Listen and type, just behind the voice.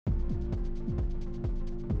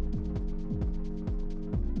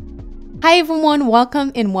Hi everyone,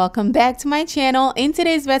 welcome and welcome back to my channel. In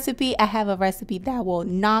today's recipe, I have a recipe that will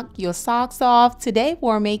knock your socks off. Today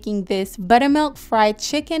we're making this buttermilk fried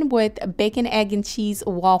chicken with bacon, egg, and cheese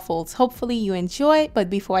waffles. Hopefully you enjoy,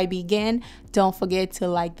 but before I begin, don't forget to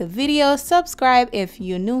like the video, subscribe if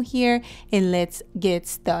you're new here, and let's get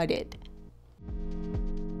started.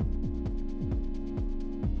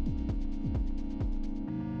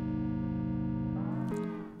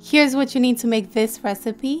 Here's what you need to make this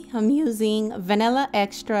recipe. I'm using vanilla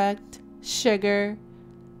extract, sugar,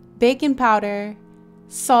 baking powder,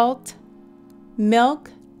 salt, milk,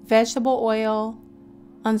 vegetable oil,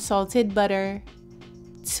 unsalted butter,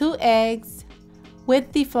 2 eggs.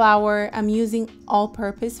 With the flour, I'm using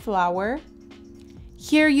all-purpose flour.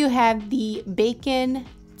 Here you have the bacon,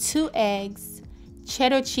 2 eggs,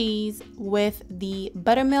 cheddar cheese with the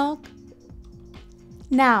buttermilk.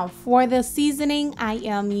 Now for the seasoning, I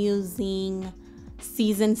am using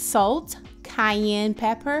seasoned salt, cayenne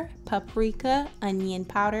pepper, paprika, onion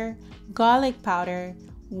powder, garlic powder,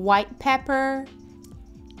 white pepper,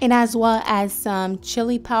 and as well as some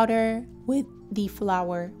chili powder with the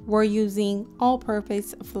flour. We're using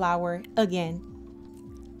all-purpose flour again.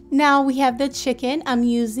 Now we have the chicken. I'm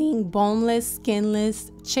using boneless,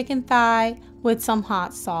 skinless chicken thigh with some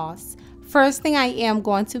hot sauce. First thing I am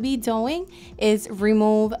going to be doing is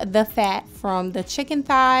remove the fat from the chicken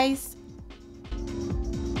thighs.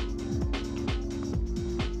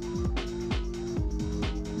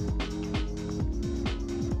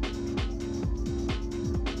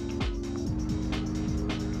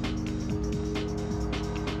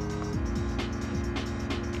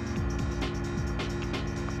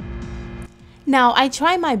 Now I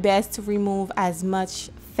try my best to remove as much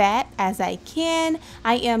fat as I can.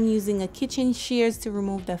 I am using a kitchen shears to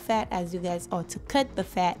remove the fat as you guys, or to cut the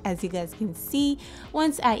fat as you guys can see.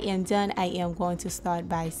 Once I am done, I am going to start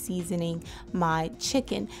by seasoning my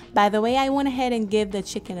chicken. By the way, I went ahead and give the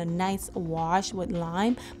chicken a nice wash with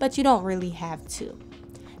lime, but you don't really have to.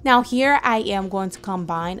 Now here I am going to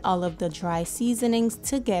combine all of the dry seasonings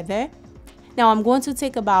together. Now I'm going to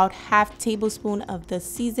take about half tablespoon of the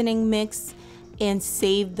seasoning mix and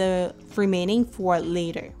save the remaining for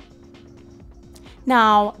later.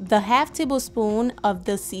 Now the half tablespoon of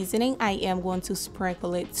the seasoning, I am going to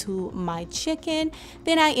sprinkle it to my chicken.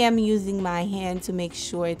 Then I am using my hand to make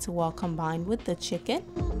sure it's well combined with the chicken.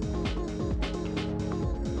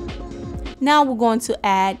 Now we're going to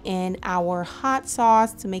add in our hot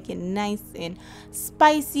sauce to make it nice and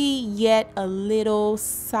spicy, yet a little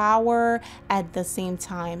sour at the same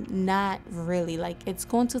time. Not really, like it's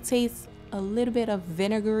going to taste a little bit of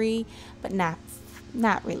vinegary, but not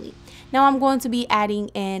really. Now I'm going to be adding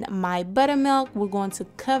in my buttermilk. We're going to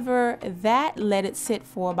cover that, let it sit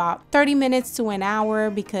for about 30 minutes to an hour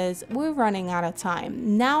because we're running out of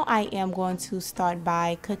time. Now I am going to start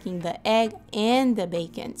by cooking the egg and the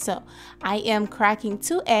bacon. So I am cracking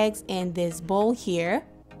 2 eggs in this bowl here.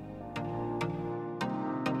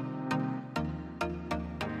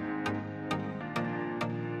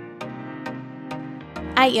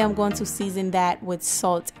 I am going to season that with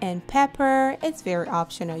salt and pepper. It's very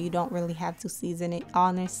optional. You don't really have to season it,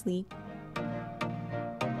 honestly.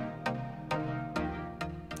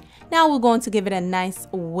 Now we're going to give it a nice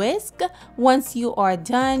whisk. Once you are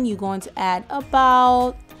done, you're going to add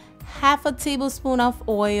about half a tablespoon of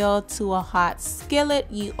oil to a hot skillet.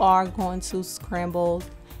 You are going to scramble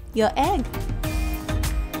your egg.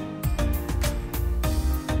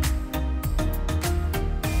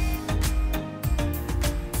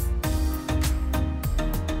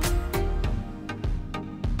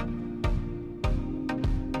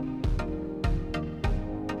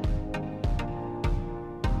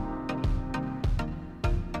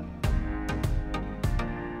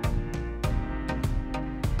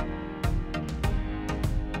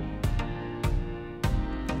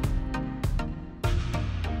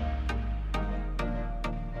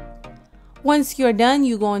 Once you're done,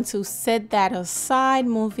 you're going to set that aside.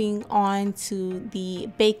 Moving on to the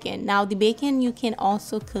bacon. Now the bacon, you can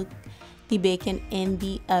also cook the bacon in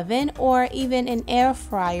the oven or even an air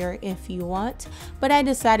fryer if you want, but I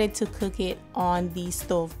decided to cook it on the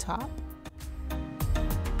stove top.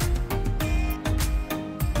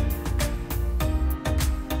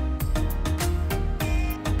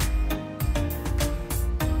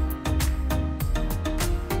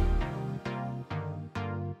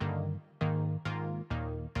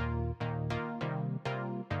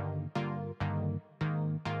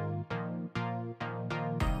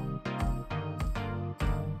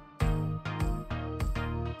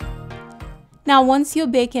 Now, once your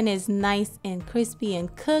bacon is nice and crispy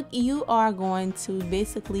and cooked, you are going to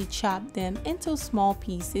basically chop them into small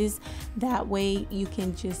pieces. That way you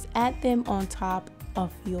can just add them on top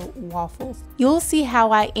of your waffles. You'll see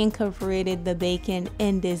how I incorporated the bacon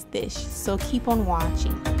in this dish, so keep on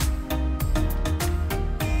watching.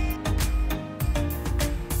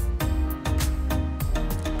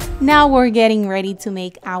 Now we're getting ready to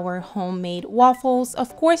make our homemade waffles.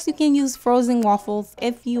 Of course, you can use frozen waffles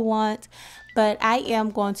if you want, but I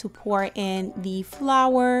am going to pour in the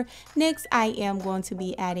flour. Next, I am going to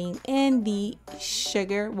be adding in the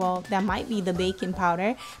sugar. Well, that might be the baking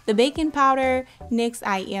powder. The baking powder. Next,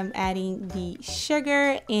 I am adding the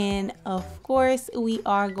sugar, and of course, we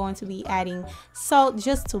are going to be adding salt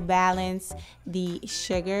just to balance the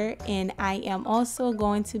sugar. And I am also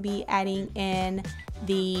going to be adding in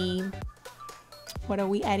what are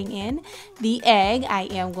we adding in? The egg. I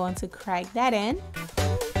am going to crack that in.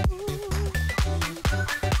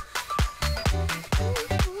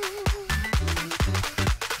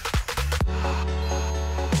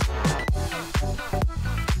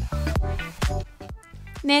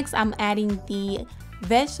 Next, I'm adding the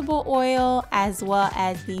vegetable oil as well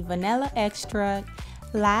as the vanilla extract.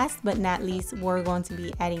 Last but not least, we're going to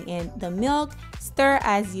be adding in the milk. Stir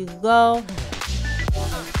as you go.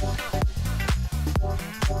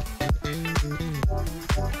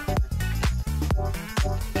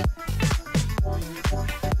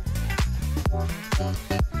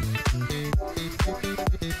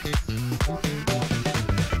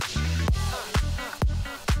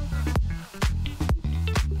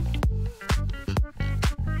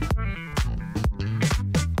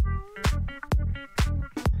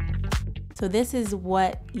 So this is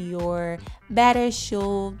what your batter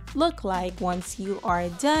should look like once you are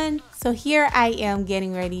done. So here I am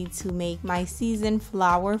getting ready to make my seasoned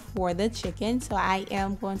flour for the chicken. So I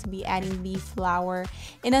am going to be adding the flour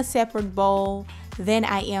in a separate bowl. Then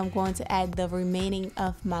I am going to add the remaining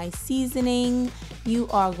of my seasoning. You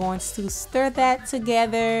are going to stir that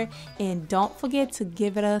together, and don't forget to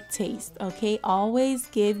give it a taste, okay? Always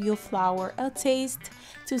give your flour a taste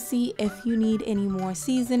to see if you need any more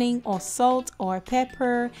seasoning or salt or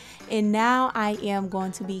pepper. And now I am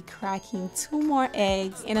going to be cracking 2 more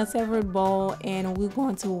eggs in a separate bowl, and we're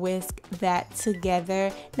going to whisk that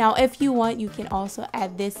together. Now, if you want, you can also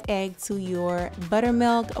add this egg to your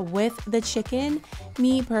buttermilk with the chicken.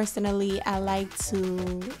 Me personally, I like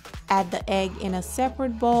to add the egg in a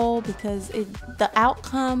separate bowl because the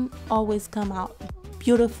outcome always come out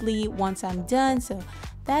beautifully once I'm done. So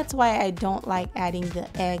that's why I don't like adding the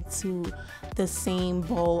egg to the same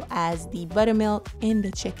bowl as the buttermilk in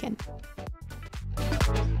the chicken.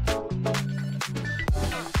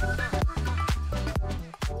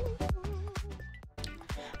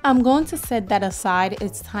 I'm going to set that aside.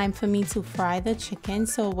 It's time for me to fry the chicken.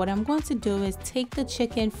 So what I'm going to do is take the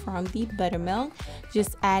chicken from the buttermilk,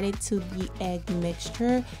 just add it to the egg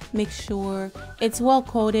mixture. Make sure it's well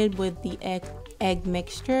coated with the egg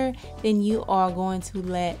mixture. Then you are going to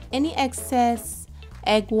let any excess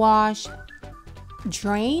egg wash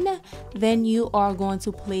drain. Then you are going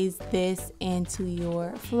to place this into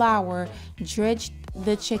your flour. Dredge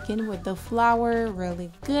the chicken with the flour really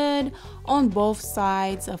good on both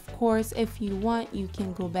sides. Of course, if you want, you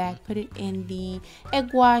can go back, put it in the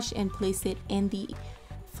egg wash and place it in the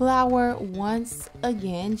flour once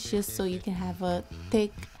again, just so you can have a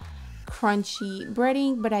thick crunchy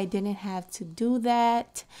breading. But I didn't have to do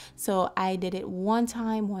that, so I did it one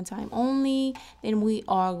time only. Then we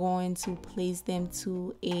are going to place them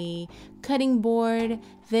to a cutting board.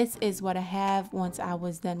 This is what I have once I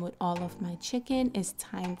was done with all of my chicken. It's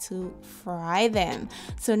time to fry them.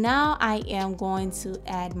 So now I am going to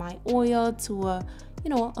add my oil to a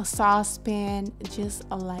saucepan just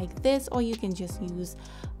like this, or you can just use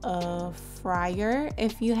a fryer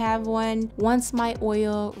if you have one. Once my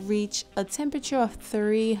oil reach a temperature of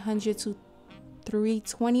 300 to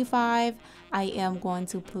 325, I am going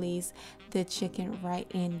to place the chicken right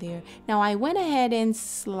in there. Now I went ahead and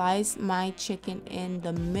sliced my chicken in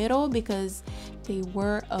the middle because they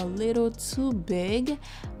were a little too big,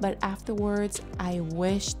 but afterwards I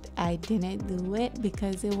wished I didn't do it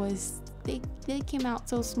because they came out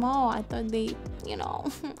so small. I thought they,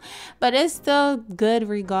 but it's still good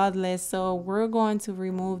regardless. So we're going to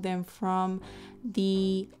remove them from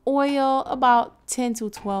the oil about 10 to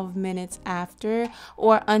 12 minutes after,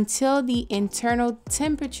 or until the internal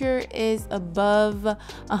temperature is above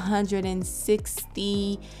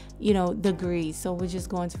 160 degrees. So we're just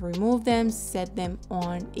going to remove them, set them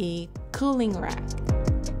on a cooling rack.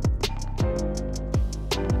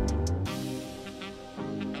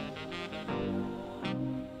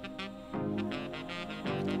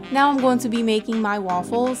 Now I'm going to be making my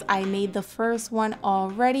waffles. I made the first one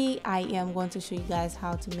already. I am going to show you guys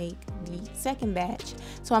how to make the second batch.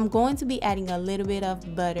 So I'm going to be adding a little bit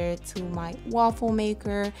of butter to my waffle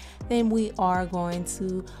maker. Then we are going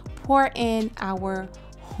to pour in our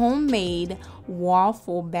homemade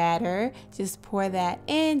waffle batter. Just pour that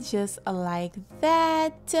in just like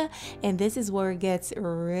that, and this is where it gets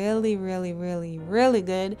really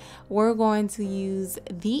good. We're going to use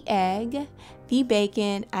the egg, the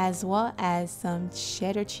bacon, as well as some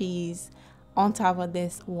cheddar cheese on top of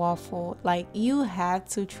this waffle. Like, you have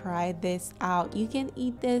to try this out. You can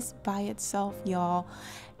eat this by itself, y'all.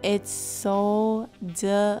 It's so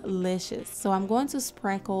delicious. So I'm going to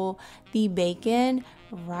sprinkle the bacon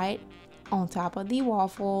right on top of the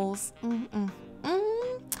waffles.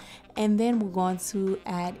 And then we're going to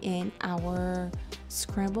add in our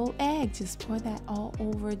scrambled egg. Just pour that all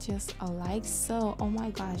over just like so. Oh my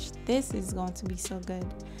gosh, this is going to be so good.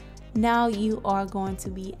 Now you are going to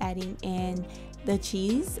be adding in the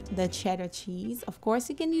cheese, the cheddar cheese. Of course,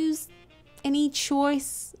 you can use any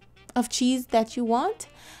choice of cheese that you want,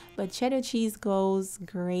 but cheddar cheese goes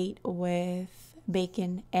great with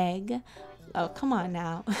bacon, egg. Oh, come on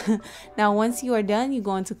now. Now, once you are done, you're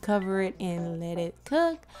going to cover it and let it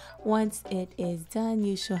cook. Once it is done,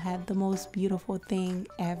 you should have the most beautiful thing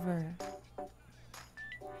ever.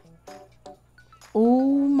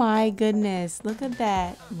 Oh my goodness, look at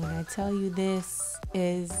that. When I tell you this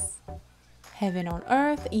is heaven on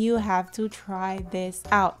earth, you have to try this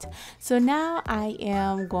out. So now I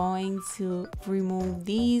am going to remove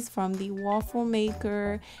these from the waffle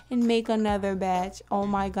maker and make another batch. Oh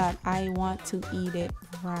my god, I want to eat it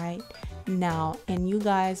right now. And you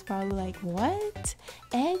guys probably like, what?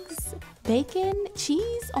 Eggs, bacon,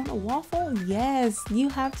 cheese on a waffle? Yes, you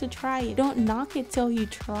have to try it. Don't knock it till you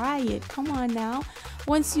try it. Come on now.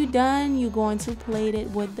 Once you're done, you're going to plate it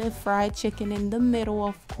with the fried chicken in the middle,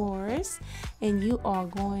 of course, and you are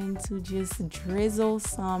going to just drizzle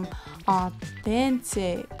some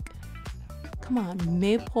authentic, come on,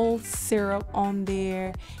 maple syrup on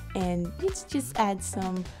there, and let's just add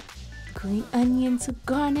some green onion to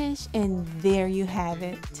garnish, and there you have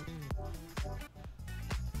it.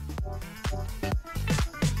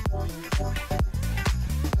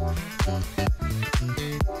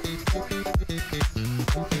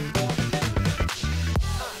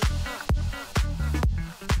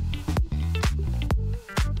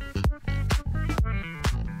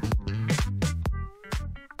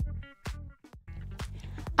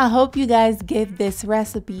 I hope you guys give this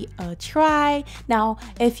recipe a try. Now,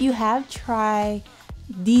 if you have tried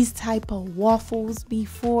these type of waffles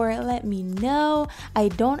before, let me know. I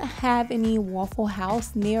don't have any Waffle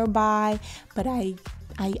House nearby, but I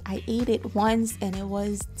ate it once and it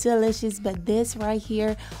was delicious. But this right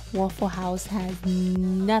here, Waffle House, has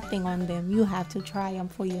nothing on them. You have to try them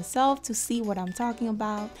for yourself to see what I'm talking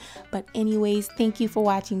about. But anyways, thank you for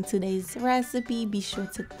watching today's recipe. Be sure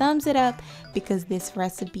to thumbs it up because this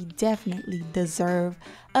recipe definitely deserves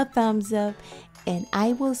a thumbs up. And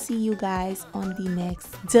I will see you guys on the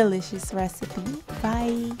next delicious recipe.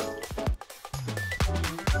 Bye.